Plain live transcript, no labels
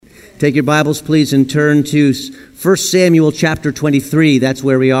Take your Bibles, please, and turn to 1 Samuel chapter 23. That's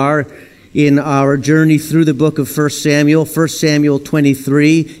where we are in our journey through the book of 1 Samuel. 1 Samuel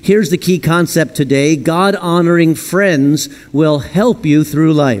 23. Here's the key concept today. God-honoring friends will help you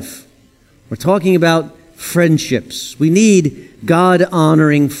through life. We're talking about friendships. We need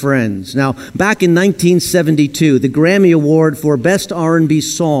God-honoring friends. Now, back in 1972, the Grammy Award for Best R&B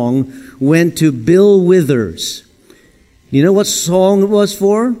Song went to Bill Withers. You know what song it was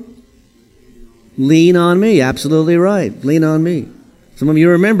for? Lean on Me. Absolutely right. Lean on Me. Some of you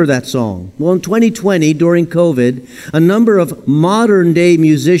remember that song. Well, in 2020, during COVID, a number of modern-day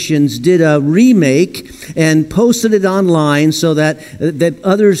musicians did a remake and posted it online so that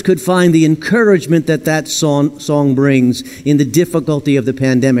others could find the encouragement that song brings in the difficulty of the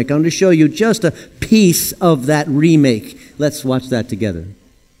pandemic. I'm going to show you just a piece of that remake. Let's watch that together.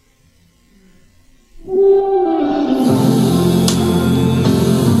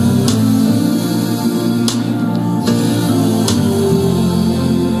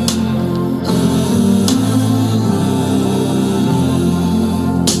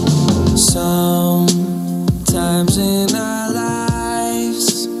 In our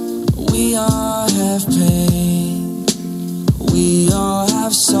lives, we all have pain, we all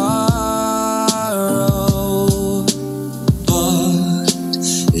have sorrow, but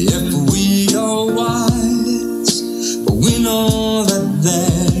if we are wise, we know that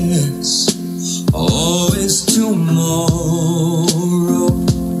there's always tomorrow.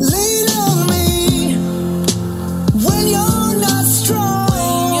 Lean on me when you're not strong.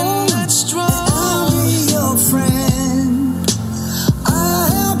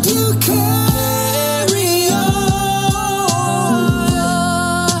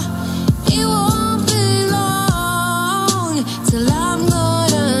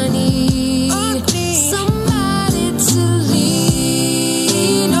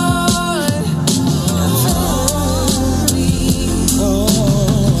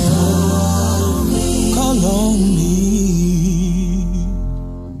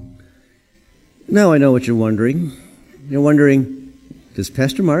 Now I know what you're wondering. You're wondering, does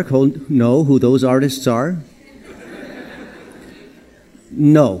Pastor Mark know who those artists are?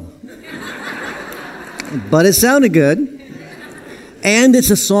 No. But it sounded good. And it's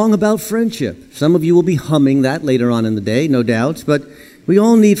a song about friendship. Some of you will be humming that later on in the day, no doubt. But we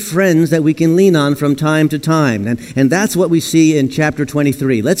all need friends that we can lean on from time to time. And that's what we see in chapter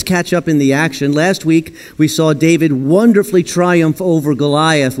 23. Let's catch up in the action. Last week, we saw David wonderfully triumph over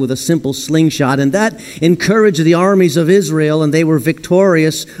Goliath with a simple slingshot. And that encouraged the armies of Israel, and they were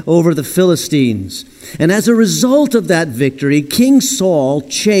victorious over the Philistines. And as a result of that victory, King Saul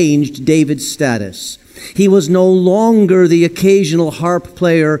changed David's status. He was no longer the occasional harp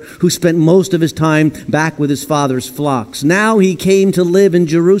player who spent most of his time back with his father's flocks. Now he came to live in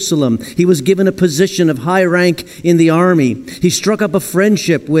Jerusalem. He was given a position of high rank in the army. He struck up a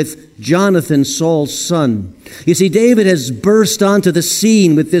friendship with Jonathan, Saul's son. You see, David has burst onto the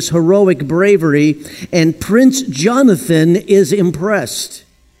scene with this heroic bravery, and Prince Jonathan is impressed.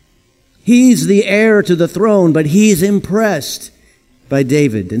 He's the heir to the throne, but he's impressed by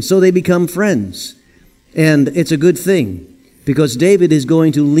David, and so they become friends. And it's a good thing, because David is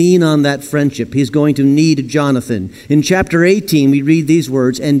going to lean on that friendship. He's going to need Jonathan. In chapter 18, we read these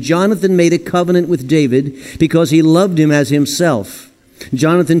words, "And Jonathan made a covenant with David because he loved him as himself.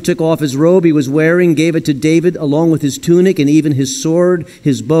 Jonathan took off his robe he was wearing, gave it to David, along with his tunic and even his sword,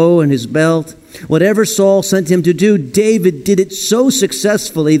 his bow, and his belt. Whatever Saul sent him to do, David did it so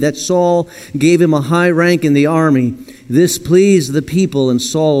successfully that Saul gave him a high rank in the army. This pleased the people and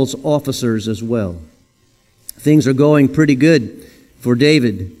Saul's officers as well." Things are going pretty good for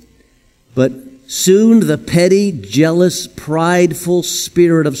David. But soon the petty, jealous, prideful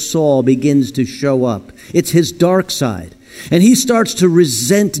spirit of Saul begins to show up. It's his dark side. And he starts to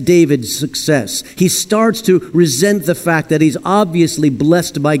resent David's success. He starts to resent the fact that he's obviously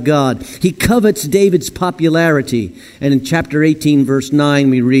blessed by God. He covets David's popularity. And in chapter 18, verse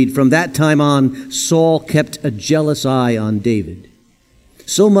 9, we read, "From that time on, Saul kept a jealous eye on David.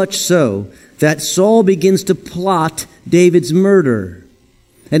 So much so that Saul begins to plot David's murder."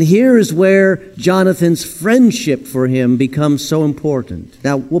 And here is where Jonathan's friendship for him becomes so important.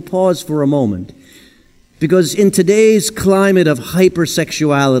 Now, we'll pause for a moment, because in today's climate of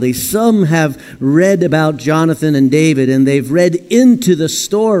hypersexuality, some have read about Jonathan and David, and they've read into the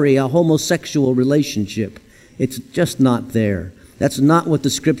story a homosexual relationship. It's just not there. That's not what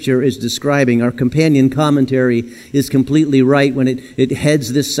the Scripture is describing. Our companion commentary is completely right when it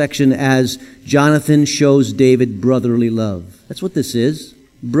heads this section as Jonathan shows David brotherly love. That's what this is.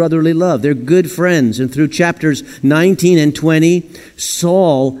 brotherly love. They're good friends. And through chapters 19 and 20,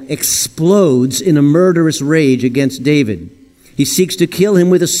 Saul explodes in a murderous rage against David. He seeks to kill him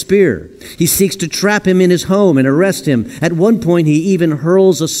with a spear. He seeks to trap him in his home and arrest him. At one point, he even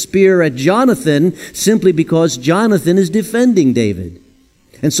hurls a spear at Jonathan simply because Jonathan is defending David.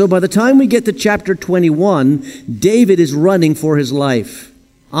 And so by the time we get to chapter 21, David is running for his life,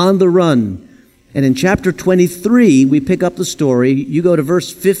 on the run. And in chapter 23, we pick up the story. You go to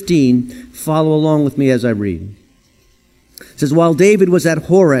verse 15. Follow along with me as I read. It says, while David was at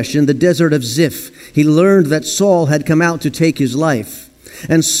Horesh in the desert of Ziph, he learned that Saul had come out to take his life.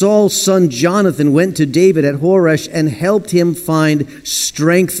 And Saul's son Jonathan went to David at Horesh and helped him find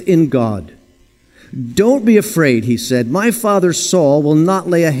strength in God. Don't be afraid, he said. My father Saul will not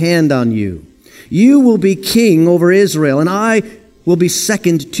lay a hand on you. You will be king over Israel, and I will be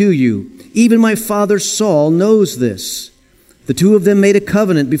second to you. Even my father Saul knows this. The two of them made a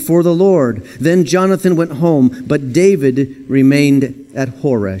covenant before the Lord. Then Jonathan went home, but David remained at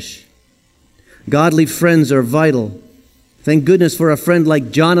Horesh. Godly friends are vital. Thank goodness for a friend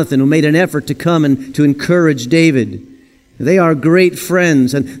like Jonathan who made an effort to come and to encourage David. They are great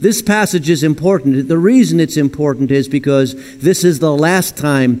friends, and this passage is important. The reason it's important is because this is the last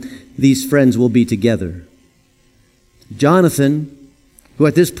time these friends will be together. Jonathan, who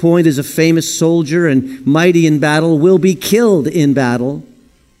at this point is a famous soldier and mighty in battle, will be killed in battle,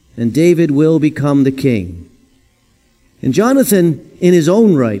 and David will become the king. And Jonathan, in his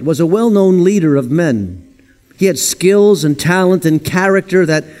own right, was a well-known leader of men. He had skills and talent and character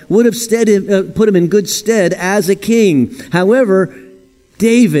that would have put him in good stead as a king. However,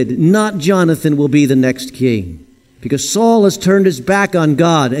 David, not Jonathan, will be the next king, because Saul has turned his back on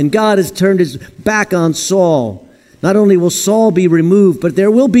God, and God has turned his back on Saul. Not only will Saul be removed, but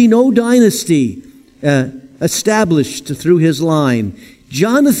there will be no dynasty established through his line.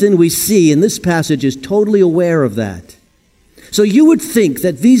 Jonathan, we see in this passage, is totally aware of that. So you would think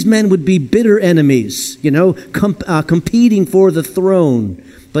that these men would be bitter enemies, competing for the throne.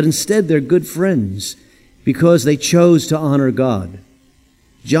 But instead, they're good friends because they chose to honor God.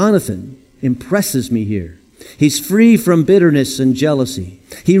 Jonathan impresses me here. He's free from bitterness and jealousy.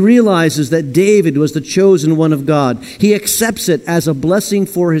 He realizes that David was the chosen one of God. He accepts it as a blessing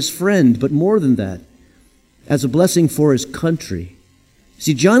for his friend, but more than that, as a blessing for his country.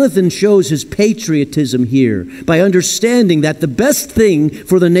 See, Jonathan shows his patriotism here by understanding that the best thing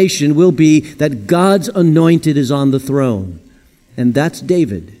for the nation will be that God's anointed is on the throne. And that's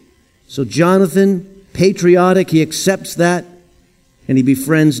David. So Jonathan, patriotic, he accepts that, and he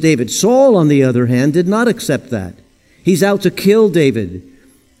befriends David. Saul, on the other hand, did not accept that. He's out to kill David.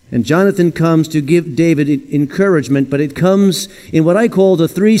 And Jonathan comes to give David encouragement, but it comes in what I call the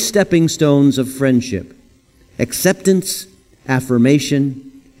 3 stepping stones of friendship: acceptance,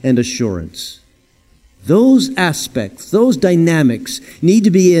 affirmation, and assurance. Those aspects, those dynamics need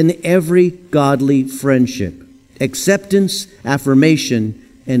to be in every godly friendship: acceptance, affirmation,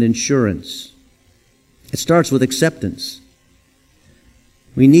 and assurance. It starts with acceptance.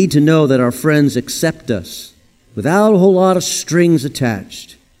 We need to know that our friends accept us without a whole lot of strings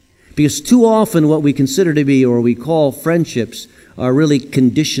attached. Because too often what we consider to be, or we call friendships, are really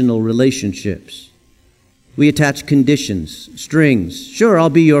conditional relationships. We attach conditions, strings. Sure, I'll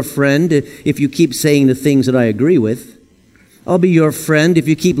be your friend if you keep saying the things that I agree with. I'll be your friend if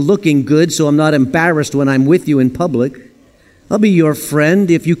you keep looking good so I'm not embarrassed when I'm with you in public. I'll be your friend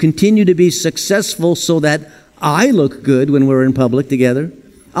if you continue to be successful so that I look good when we're in public together.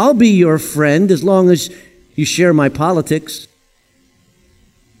 I'll be your friend as long as you share my politics.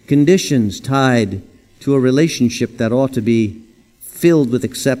 Conditions tied to a relationship that ought to be filled with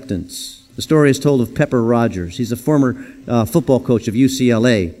acceptance. The story is told of Pepper Rogers. He's a former football coach of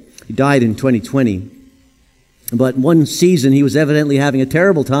UCLA. He died in 2020. But one season, he was evidently having a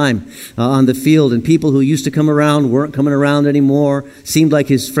terrible time on the field, and people who used to come around weren't coming around anymore. Seemed like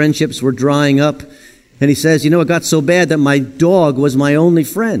his friendships were drying up. And he says, it got so bad that my dog was my only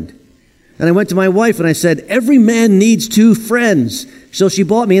friend. And I went to my wife and I said, every man needs 2 friends. So she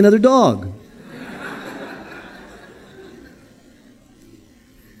bought me another dog.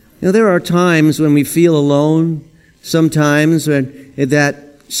 There are times when we feel alone. Sometimes when that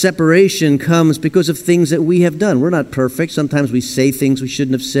separation comes because of things that we have done. We're not perfect. Sometimes we say things we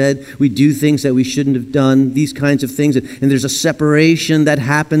shouldn't have said. We do things that we shouldn't have done, these kinds of things. And there's a separation that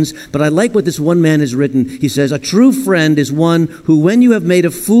happens. But I like what this one man has written. He says, a true friend is one who, when you have made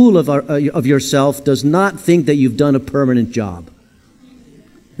a fool of yourself, does not think that you've done a permanent job.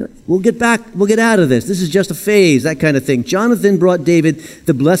 We'll get out of this. This is just a phase, that kind of thing. Jonathan brought David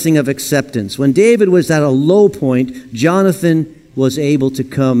the blessing of acceptance. When David was at a low point, Jonathan was able to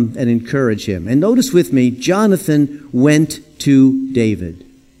come and encourage him. And notice with me, Jonathan went to David.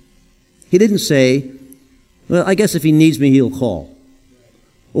 He didn't say, well, I guess if he needs me, he'll call.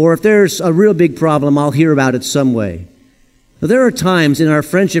 Or if there's a real big problem, I'll hear about it some way. Now, there are times in our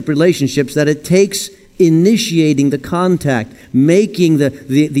friendship relationships that it takes initiating the contact, making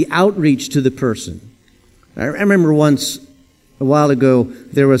the outreach to the person. I remember once, a while ago,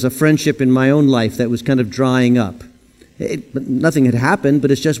 there was a friendship in my own life that was kind of drying up. Nothing had happened,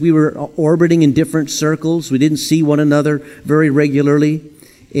 but it's just we were orbiting in different circles. We didn't see one another very regularly.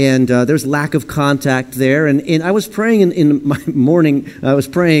 And there's lack of contact there. And I was praying in my morning, I was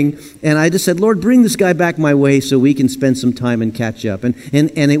praying, and I just said, Lord, bring this guy back my way so we can spend some time and catch up. And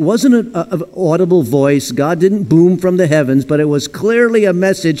it wasn't an audible voice. God didn't boom from the heavens, but it was clearly a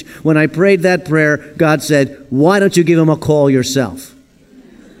message. When I prayed that prayer, God said, why don't you give him a call yourself?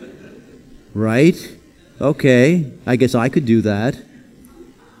 Right? Okay, I guess I could do that.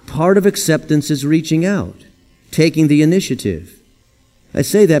 Part of acceptance is reaching out, taking the initiative. I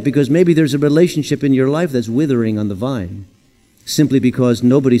say that because maybe there's a relationship in your life that's withering on the vine, simply because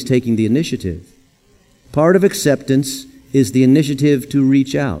nobody's taking the initiative. Part of acceptance is the initiative to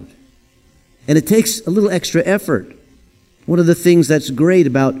reach out. And it takes a little extra effort. One of the things that's great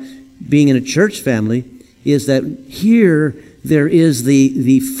about being in a church family is that here there is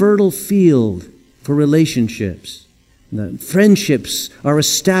the fertile field for relationships. The friendships are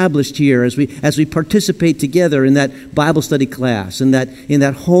established here as we participate together in that Bible study class and in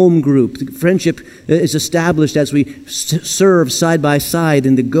that home group. The friendship is established as we serve side by side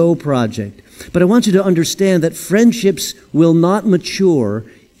in the Go project. But I want you to understand that friendships will not mature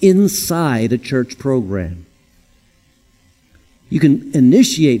inside a church program. You can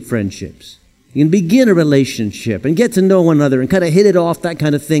initiate friendships. You can begin a relationship and get to know one another and kind of hit it off, that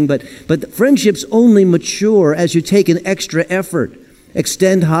kind of thing. But friendships only mature as you take an extra effort,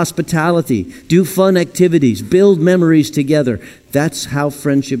 extend hospitality, do fun activities, build memories together. That's how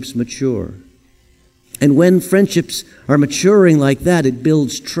friendships mature. And when friendships are maturing like that, it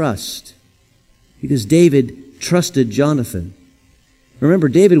builds trust. Because David trusted Jonathan. Remember,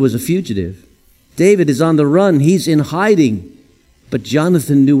 David was a fugitive. David is on the run. He's in hiding. But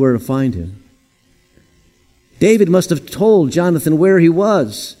Jonathan knew where to find him. David must have told Jonathan where he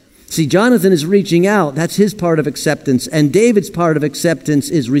was. See, Jonathan is reaching out. That's his part of acceptance. And David's part of acceptance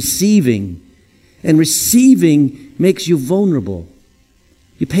is receiving. And receiving makes you vulnerable.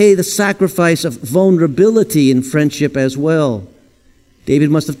 You pay the sacrifice of vulnerability in friendship as well. David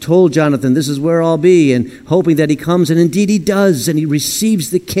must have told Jonathan, this is where I'll be, and hoping that he comes. And indeed he does. And he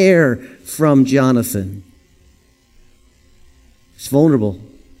receives the care from Jonathan. It's vulnerable.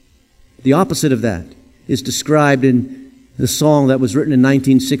 The opposite of that is described in the song that was written in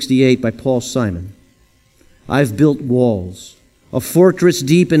 1968 by Paul Simon. I've built walls, a fortress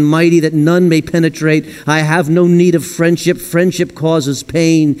deep and mighty that none may penetrate. I have no need of friendship. Friendship causes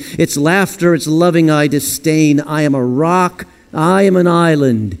pain. Its laughter, its loving I disdain. I am a rock. I am an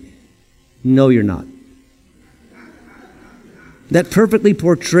island. No, you're not. That perfectly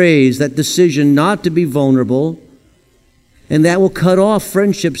portrays that decision not to be vulnerable, and that will cut off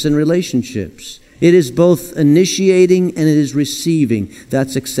friendships and relationships. It is both initiating and it is receiving.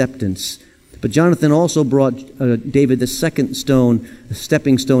 That's acceptance. But Jonathan also brought David the second stone, the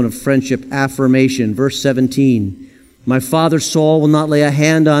stepping stone of friendship, affirmation. Verse 17, my father Saul will not lay a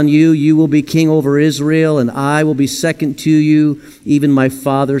hand on you. You will be king over Israel, and I will be second to you. Even my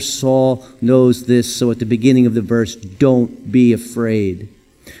father Saul knows this. So at the beginning of the verse, don't be afraid.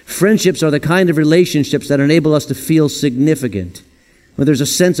 Friendships are the kind of relationships that enable us to feel significant. Well, there's a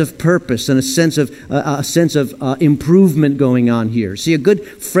sense of purpose and a sense of improvement going on here. See, a good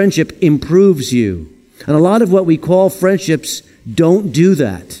friendship improves you. And a lot of what we call friendships don't do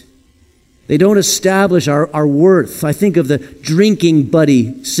that. They don't establish our worth. I think of the drinking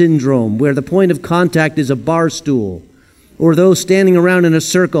buddy syndrome, where the point of contact is a bar stool, or those standing around in a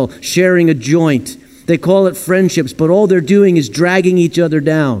circle sharing a joint. They call it friendships, but all they're doing is dragging each other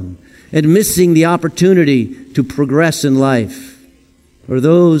down and missing the opportunity to progress in life. Or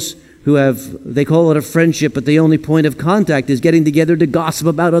those who they call it a friendship, but the only point of contact is getting together to gossip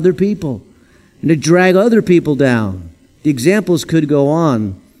about other people and to drag other people down. The examples could go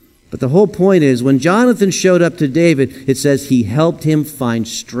on, but the whole point is when Jonathan showed up to David, it says he helped him find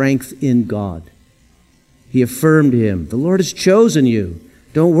strength in God. He affirmed him. The Lord has chosen you.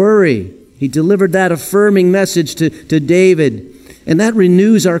 Don't worry. He delivered that affirming message to David, and that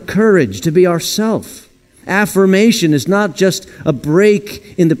renews our courage to be ourselves. Affirmation is not just a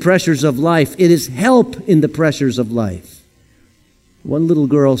break in the pressures of life. It is help in the pressures of life. One little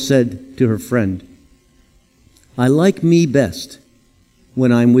girl said to her friend, I like me best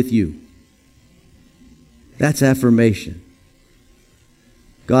when I'm with you. That's affirmation.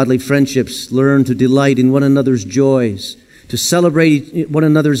 Godly friendships learn to delight in one another's joys, to celebrate one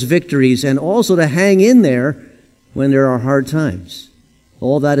another's victories, and also to hang in there when there are hard times.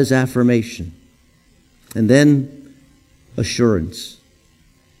 All that is affirmation. And then assurance.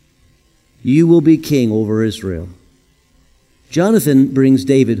 You will be king over Israel. Jonathan brings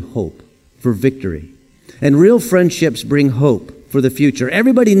David hope for victory. And real friendships bring hope for the future.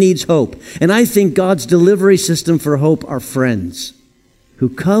 Everybody needs hope. And I think God's delivery system for hope are friends who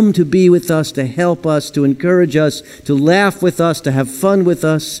come to be with us, to help us, to encourage us, to laugh with us, to have fun with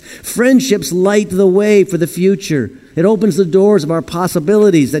us. Friendships light the way for the future. It opens the doors of our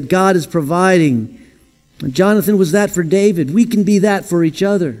possibilities that God is providing. And Jonathan was that for David. We can be that for each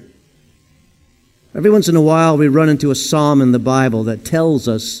other. Every once in a while we run into a psalm in the Bible that tells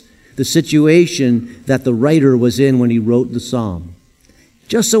us the situation that the writer was in when he wrote the psalm.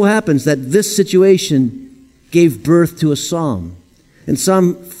 Just so happens that this situation gave birth to a psalm. In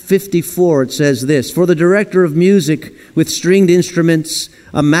Psalm 54 it says this, "For the director of music with stringed instruments,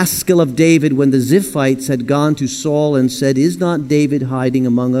 a maskil of David, when the Ziphites had gone to Saul and said, 'Is not David hiding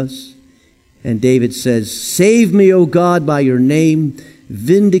among us?' And David says, 'Save me, O God, by your name.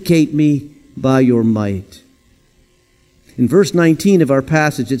 Vindicate me by your might.'" In verse 19 of our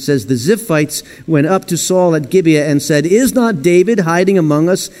passage, it says, "The Ziphites went up to Saul at Gibeah and said, 'Is not David hiding among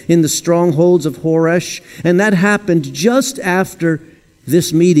us in the strongholds of Horesh?'" And that happened just after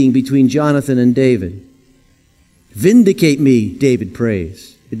this meeting between Jonathan and David. Vindicate me, David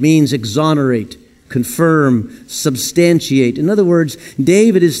prays. It means exonerate, confirm, substantiate. In other words,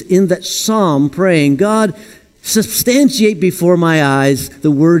 David is in that psalm praying, "God, substantiate before my eyes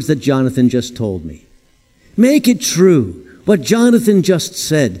the words that Jonathan just told me. Make it true, what Jonathan just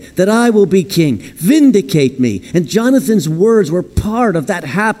said, that I will be king. Vindicate me." And Jonathan's words were part of that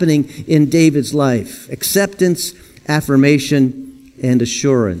happening in David's life. Acceptance, affirmation, and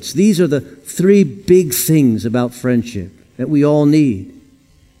assurance. These are the three big things about friendship that we all need.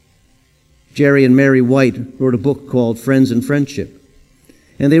 Jerry and Mary White wrote a book called Friends and Friendship.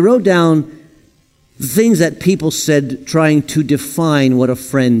 And they wrote down the things that people said trying to define what a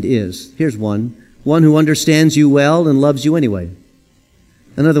friend is. Here's one. One who understands you well and loves you anyway.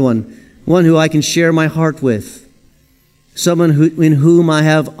 Another one who I can share my heart with. Someone in whom I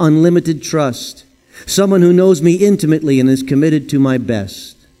have unlimited trust. Someone who knows me intimately and is committed to my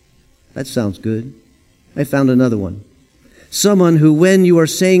best. That sounds good. I found another one. Someone who, when you are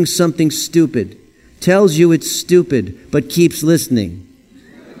saying something stupid, tells you it's stupid, but keeps listening.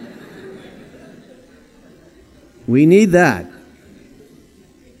 We need that.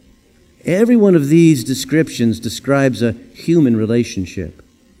 Every one of these descriptions describes a human relationship.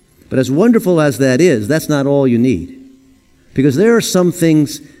 But as wonderful as that is, that's not all you need. Because there are some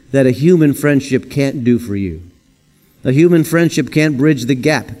things that a human friendship can't do for you. A human friendship can't bridge the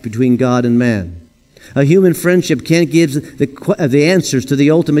gap between God and man. A human friendship can't give the answers to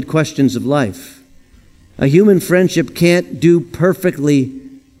the ultimate questions of life. A human friendship can't do perfectly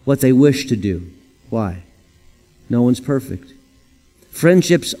what they wish to do. Why? No one's perfect.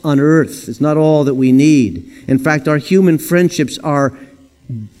 Friendships on earth is not all that we need. In fact, our human friendships are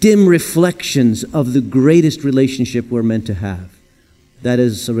dim reflections of the greatest relationship we're meant to have. That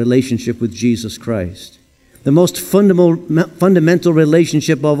is a relationship with Jesus Christ. The most fundamental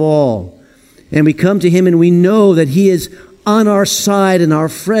relationship of all. And we come to Him and we know that He is on our side and our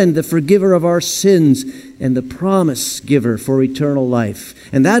friend, the forgiver of our sins and the promise giver for eternal life.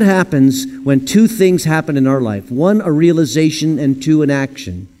 And that happens when two things happen in our life. One, a realization, and two, an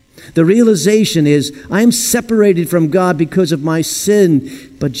action. The realization is, I'm separated from God because of my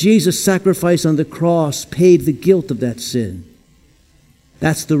sin, but Jesus' sacrifice on the cross paid the guilt of that sin.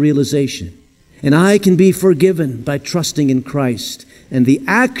 That's the realization. And I can be forgiven by trusting in Christ. And the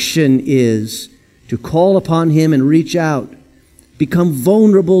action is to call upon Him and reach out, become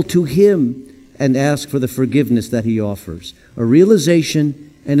vulnerable to Him, and ask for the forgiveness that He offers. A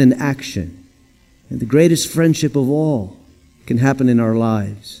realization and an action. And the greatest friendship of all can happen in our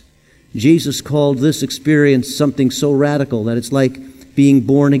lives. Jesus called this experience something so radical that it's like being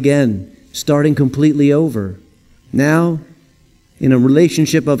born again, starting completely over. Now, in a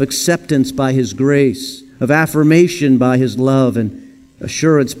relationship of acceptance by His grace, of affirmation by His love, and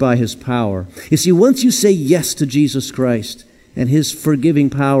assurance by His power. You see, once you say yes to Jesus Christ and His forgiving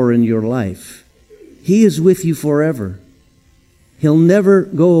power in your life, He is with you forever. He'll never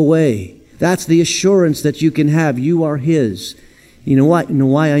go away. That's the assurance that you can have. You are His. You know what? You know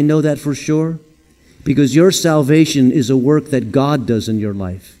why I know that for sure? Because your salvation is a work that God does in your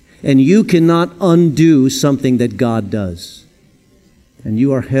life. And you cannot undo something that God does. And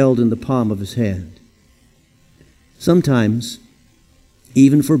you are held in the palm of His hand. Sometimes,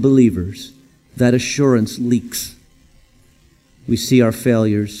 even for believers, that assurance leaks. We see our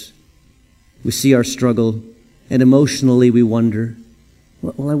failures. We see our struggle. And emotionally we wonder,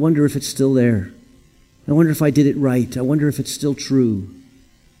 well, I wonder if it's still there. I wonder if I did it right. I wonder if it's still true.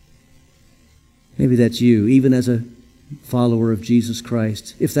 Maybe that's you, even as a follower of Jesus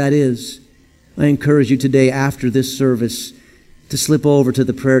Christ. If that is, I encourage you today after this service to slip over to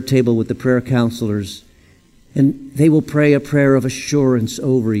the prayer table with the prayer counselors, and they will pray a prayer of assurance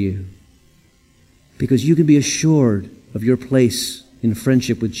over you, because you can be assured of your place in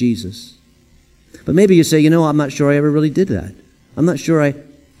friendship with Jesus. But maybe you say, I'm not sure I ever really did that. I'm not sure I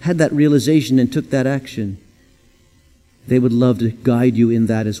had that realization and took that action. They would love to guide you in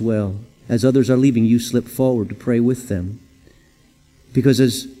that as well. As others are leaving, you slip forward to pray with them. Because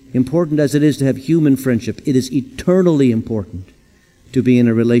as important as it is to have human friendship, it is eternally important to be in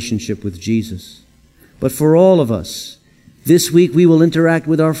a relationship with Jesus. But for all of us, this week we will interact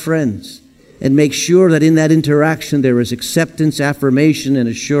with our friends and make sure that in that interaction there is acceptance, affirmation, and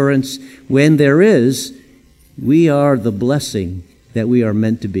assurance. When there is, we are the blessing that we are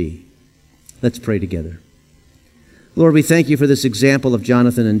meant to be. Let's pray together. Lord, we thank you for this example of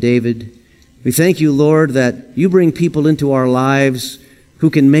Jonathan and David. We thank you, Lord, that you bring people into our lives who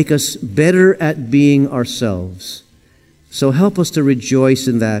can make us better at being ourselves. So help us to rejoice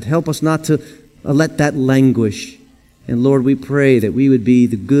in that. Help us not to let that languish. And Lord, we pray that we would be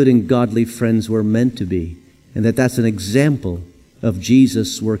the good and godly friends we're meant to be, and that that's an example of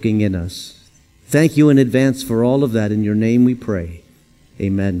Jesus working in us. Thank you in advance for all of that. In your name we pray.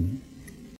 Amen.